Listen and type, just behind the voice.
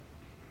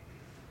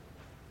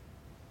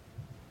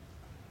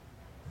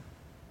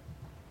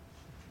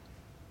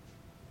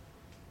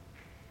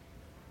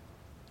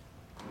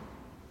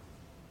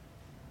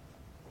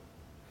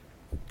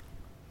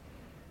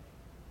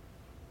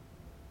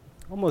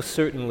Almost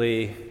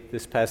certainly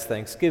this past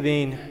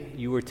Thanksgiving,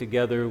 you were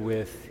together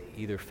with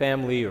either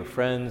family or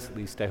friends, at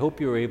least I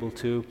hope you were able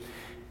to,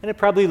 and it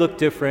probably looked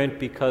different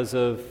because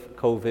of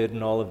COVID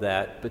and all of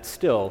that, but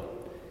still,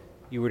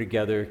 you were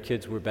together,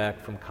 kids were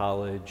back from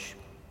college,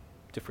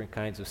 different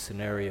kinds of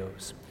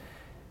scenarios.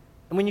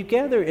 And when you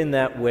gather in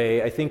that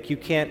way, I think you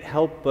can't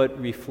help but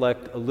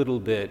reflect a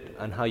little bit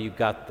on how you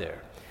got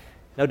there.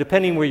 Now,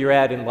 depending where you're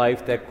at in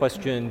life, that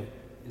question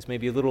is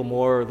maybe a little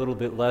more or a little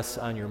bit less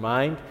on your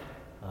mind.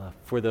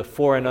 For the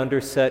 4 and under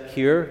set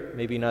here,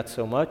 maybe not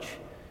so much.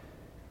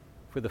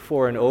 For the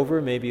 4 and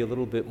over, maybe a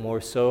little bit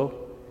more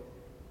so.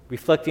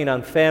 Reflecting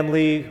on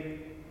family,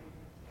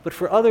 but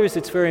for others,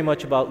 it's very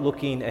much about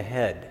looking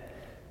ahead.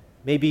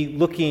 Maybe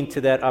looking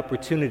to that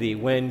opportunity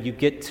when you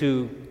get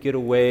to get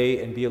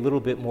away and be a little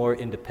bit more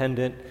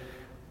independent,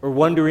 or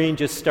wondering,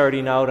 just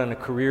starting out on a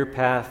career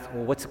path,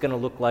 well, what's it going to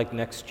look like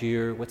next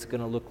year? What's it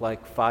going to look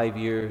like 5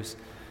 years?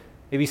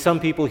 Maybe some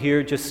people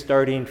here just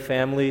starting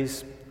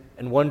families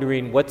and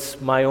wondering, what's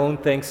my own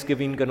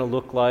Thanksgiving going to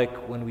look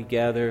like when we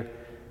gather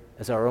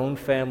as our own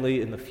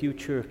family in the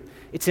future?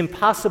 It's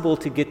impossible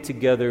to get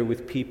together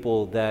with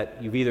people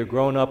that you've either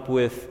grown up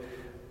with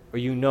or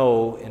you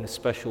know in a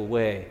special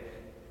way,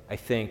 I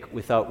think,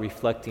 without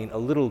reflecting a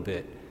little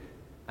bit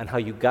on how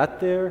you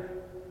got there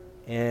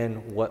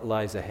and what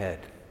lies ahead.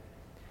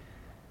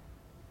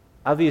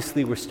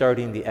 Obviously, we're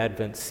starting the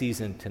Advent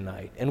season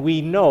tonight, and we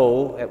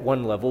know, at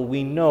one level,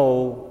 we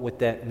know what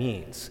that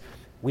means.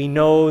 We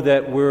know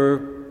that we're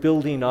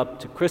building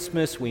up to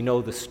Christmas. We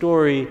know the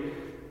story.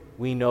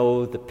 We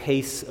know the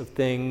pace of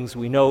things.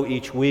 We know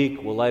each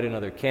week we'll light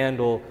another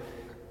candle,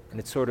 and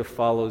it sort of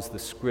follows the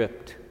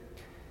script.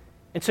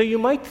 And so you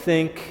might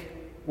think,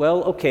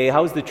 well, okay,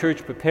 how's the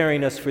church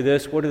preparing us for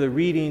this? What are the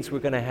readings we're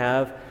going to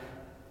have?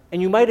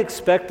 And you might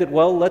expect that,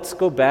 well, let's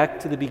go back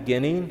to the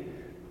beginning,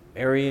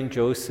 Mary and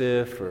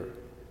Joseph or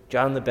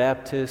John the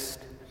Baptist.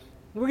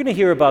 We're going to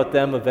hear about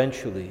them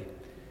eventually.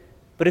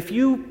 But if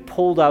you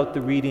pulled out the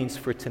readings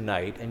for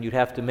tonight, and you'd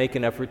have to make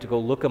an effort to go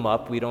look them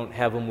up, we don't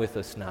have them with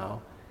us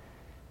now,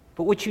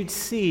 but what you'd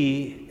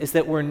see is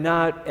that we're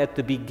not at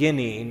the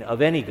beginning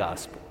of any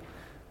gospel.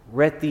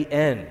 We're at the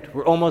end.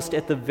 We're almost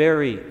at the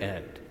very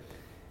end.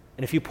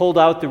 And if you pulled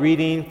out the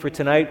reading for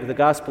tonight with the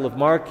Gospel of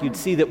Mark, you'd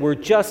see that we're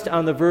just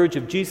on the verge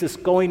of Jesus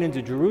going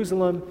into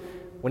Jerusalem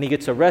when he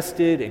gets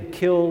arrested and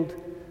killed.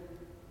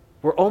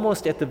 We're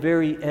almost at the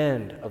very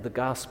end of the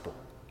gospel.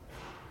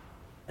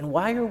 And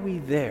why are we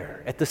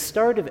there? At the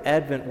start of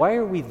Advent, why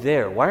are we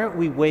there? Why aren't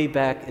we way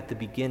back at the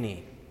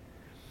beginning?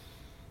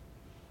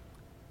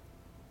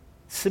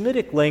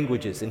 Semitic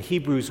languages, and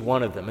Hebrew is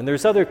one of them, and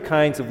there's other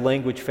kinds of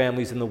language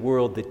families in the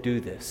world that do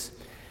this.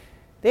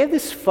 They have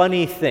this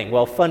funny thing,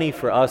 well, funny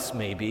for us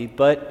maybe,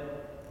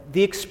 but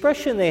the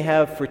expression they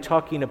have for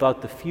talking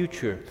about the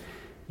future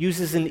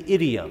uses an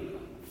idiom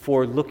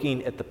for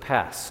looking at the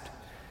past.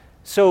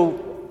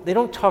 So they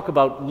don't talk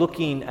about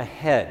looking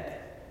ahead.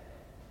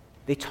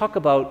 They talk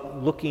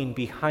about looking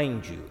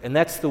behind you, and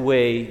that's the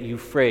way you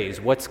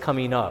phrase what's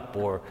coming up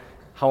or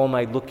how am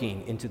I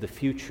looking into the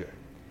future.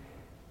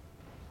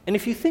 And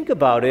if you think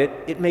about it,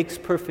 it makes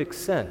perfect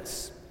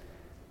sense,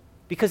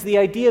 because the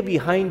idea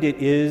behind it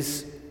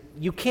is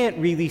you can't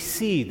really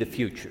see the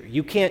future.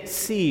 You can't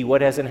see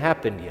what hasn't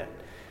happened yet.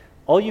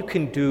 All you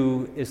can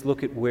do is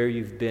look at where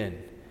you've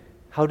been.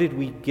 How did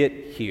we get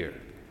here?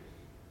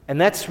 And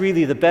that's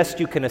really the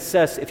best you can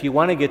assess if you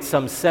want to get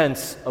some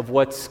sense of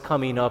what's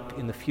coming up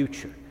in the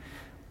future.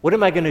 What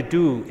am I going to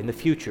do in the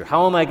future?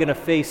 How am I going to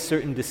face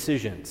certain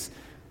decisions?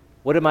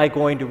 What am I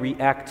going to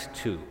react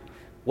to?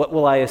 What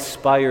will I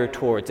aspire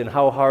towards, and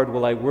how hard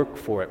will I work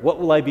for it? What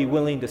will I be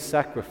willing to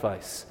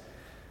sacrifice?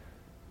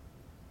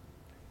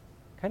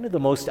 Kind of the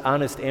most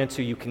honest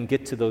answer you can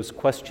get to those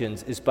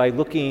questions is by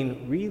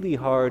looking really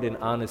hard and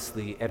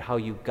honestly at how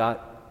you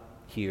got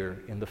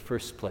here in the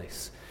first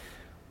place.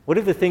 What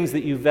are the things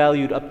that you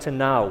valued up to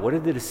now? What are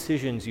the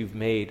decisions you've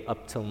made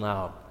up till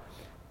now?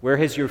 Where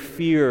has your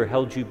fear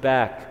held you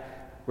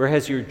back? Where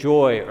has your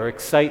joy or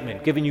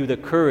excitement given you the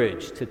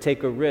courage to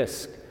take a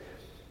risk?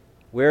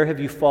 Where have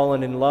you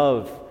fallen in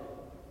love?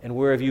 And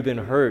where have you been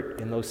hurt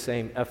in those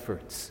same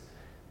efforts?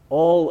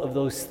 All of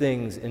those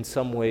things in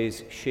some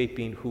ways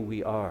shaping who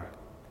we are.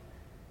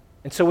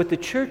 And so what the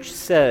church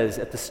says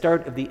at the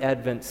start of the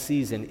Advent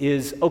season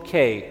is,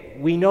 okay,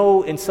 we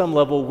know in some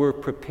level we're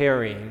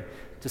preparing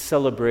to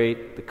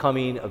celebrate the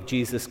coming of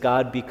Jesus,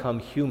 God become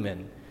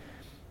human.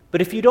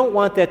 But if you don't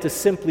want that to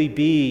simply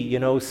be,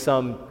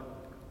 some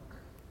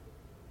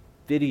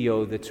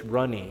video that's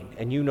running,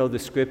 and you know the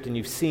script and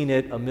you've seen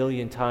it a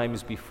million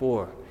times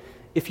before,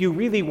 if you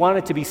really want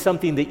it to be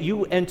something that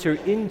you enter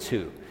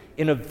into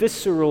in a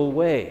visceral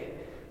way,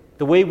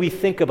 the way we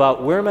think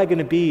about where am I going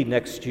to be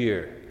next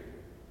year?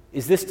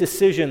 Is this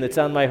decision that's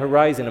on my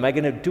horizon, am I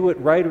going to do it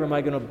right or am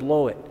I going to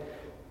blow it?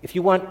 If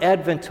you want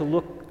Advent to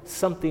look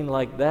something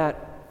like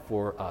that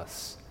for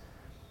us,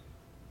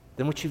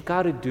 then what you've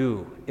got to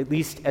do, at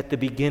least at the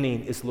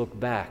beginning, is look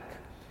back.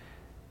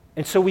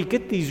 And so we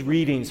get these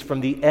readings from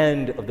the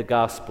end of the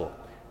gospel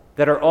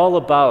that are all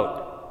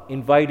about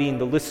inviting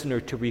the listener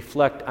to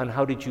reflect on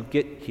how did you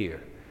get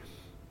here.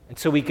 And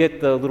so we get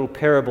the little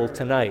parable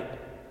tonight.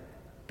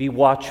 Be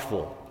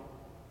watchful.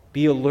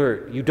 Be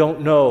alert. You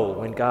don't know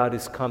when God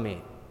is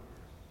coming.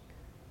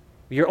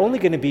 You're only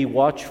going to be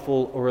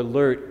watchful or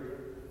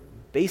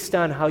alert based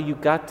on how you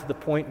got to the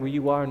point where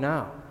you are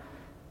now.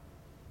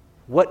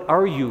 What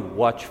are you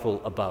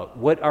watchful about?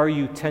 What are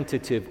you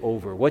tentative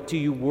over? What do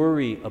you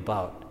worry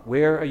about?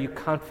 Where are you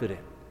confident?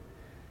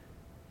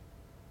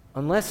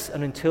 Unless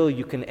and until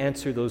you can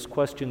answer those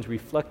questions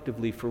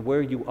reflectively for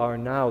where you are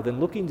now, then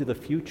looking to the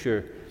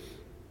future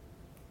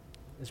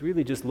is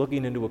really just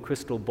looking into a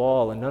crystal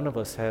ball, and none of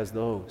us has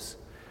those.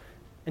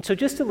 And so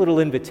just a little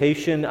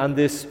invitation on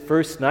this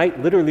first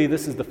night. Literally,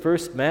 this is the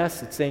first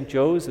Mass at St.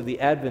 Joe's of the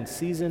Advent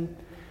season.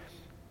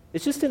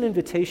 It's just an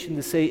invitation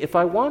to say, if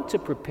I want to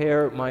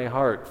prepare my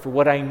heart for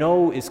what I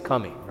know is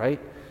coming,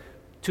 right?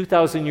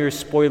 2,000 years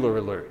spoiler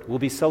alert. We'll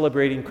be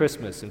celebrating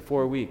Christmas in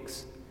 4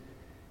 weeks.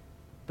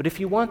 But if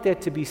you want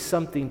that to be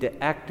something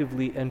to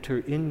actively enter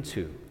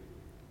into,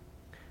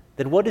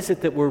 then what is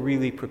it that we're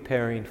really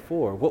preparing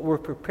for? What we're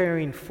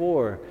preparing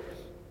for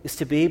is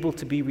to be able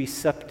to be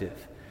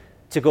receptive,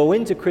 to go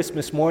into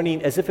Christmas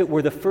morning as if it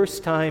were the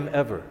first time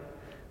ever,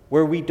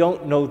 where we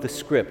don't know the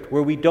script,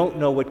 where we don't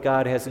know what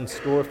God has in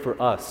store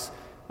for us.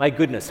 My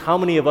goodness, how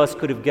many of us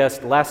could have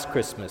guessed last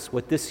Christmas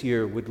what this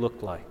year would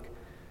look like?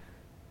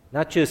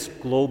 Not just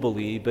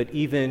globally, but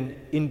even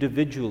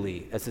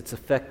individually as it's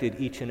affected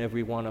each and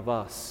every one of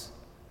us.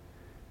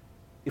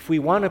 If we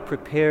want to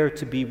prepare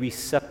to be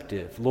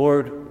receptive,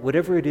 Lord,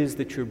 whatever it is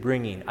that you're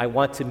bringing, I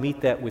want to meet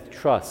that with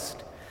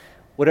trust.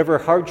 Whatever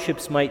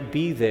hardships might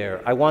be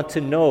there, I want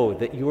to know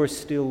that you're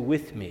still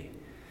with me.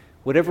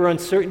 Whatever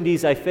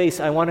uncertainties I face,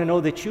 I want to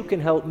know that you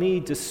can help me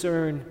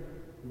discern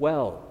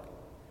well.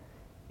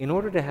 In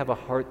order to have a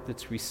heart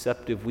that's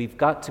receptive, we've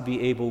got to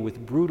be able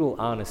with brutal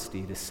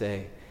honesty to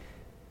say,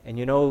 and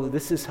you know,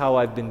 this is how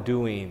I've been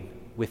doing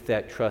with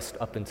that trust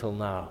up until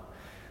now.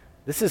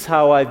 This is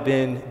how I've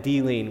been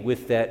dealing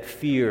with that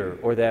fear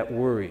or that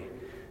worry.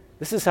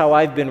 This is how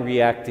I've been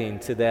reacting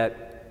to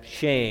that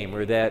shame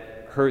or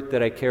that hurt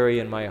that I carry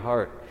in my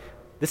heart.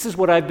 This is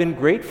what I've been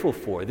grateful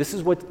for. This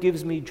is what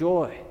gives me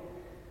joy.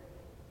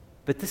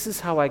 But this is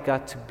how I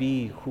got to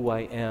be who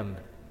I am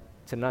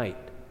tonight.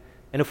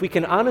 And if we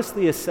can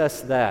honestly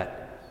assess that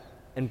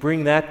and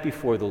bring that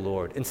before the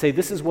Lord and say,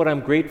 this is what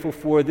I'm grateful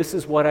for, this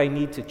is what I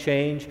need to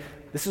change,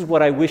 this is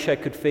what I wish I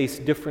could face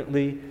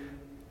differently,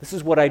 this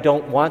is what I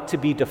don't want to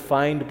be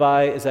defined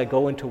by as I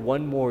go into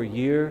one more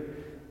year,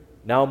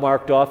 now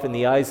marked off in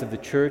the eyes of the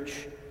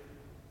church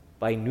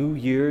by New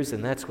Year's,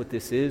 and that's what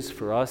this is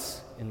for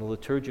us in the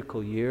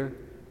liturgical year,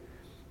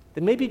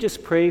 then maybe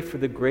just pray for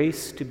the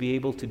grace to be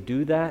able to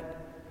do that,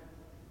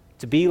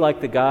 to be like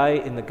the guy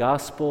in the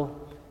gospel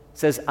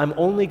says, I'm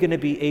only going to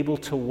be able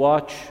to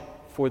watch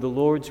for the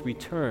Lord's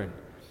return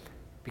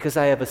because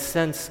I have a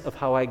sense of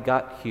how I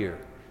got here,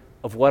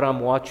 of what I'm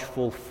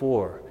watchful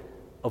for,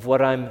 of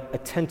what I'm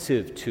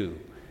attentive to,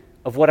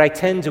 of what I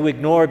tend to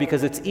ignore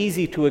because it's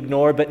easy to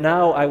ignore, but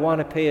now I want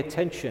to pay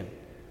attention.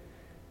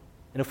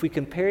 And if we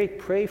can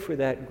pray for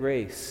that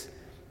grace,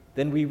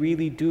 then we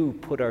really do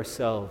put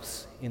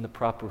ourselves in the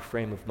proper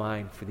frame of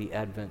mind for the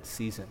Advent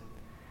season.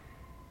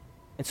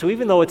 And so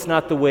even though it's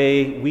not the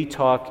way we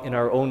talk in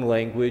our own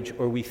language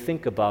or we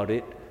think about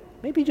it,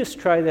 maybe just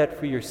try that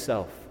for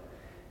yourself.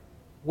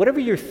 Whatever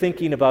you're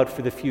thinking about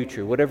for the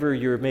future, whatever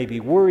you're maybe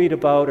worried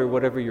about or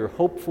whatever you're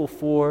hopeful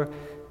for,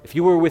 if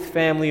you were with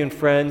family and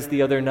friends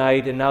the other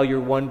night and now you're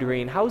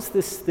wondering, how's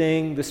this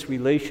thing, this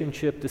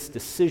relationship, this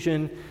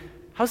decision,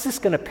 how's this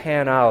going to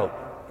pan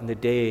out in the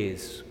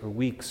days or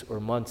weeks or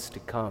months to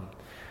come?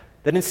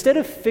 That instead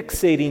of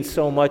fixating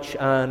so much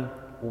on,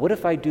 well, what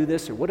if I do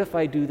this or what if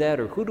I do that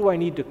or who do I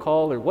need to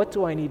call or what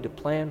do I need to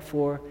plan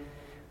for,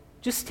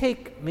 just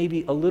take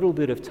maybe a little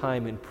bit of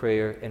time in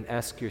prayer and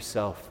ask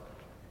yourself,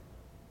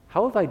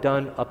 how have I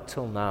done up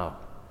till now?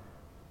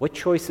 What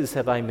choices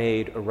have I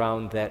made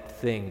around that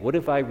thing? What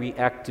have I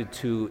reacted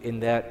to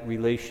in that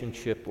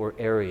relationship or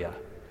area?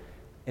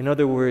 In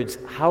other words,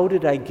 how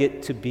did I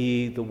get to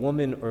be the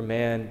woman or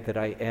man that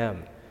I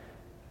am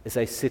as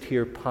I sit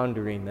here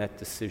pondering that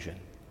decision?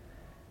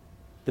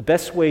 The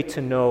best way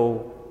to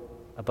know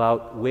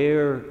about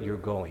where you're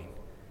going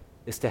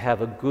is to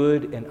have a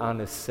good and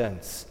honest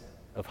sense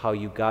of how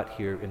you got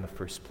here in the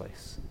first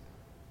place.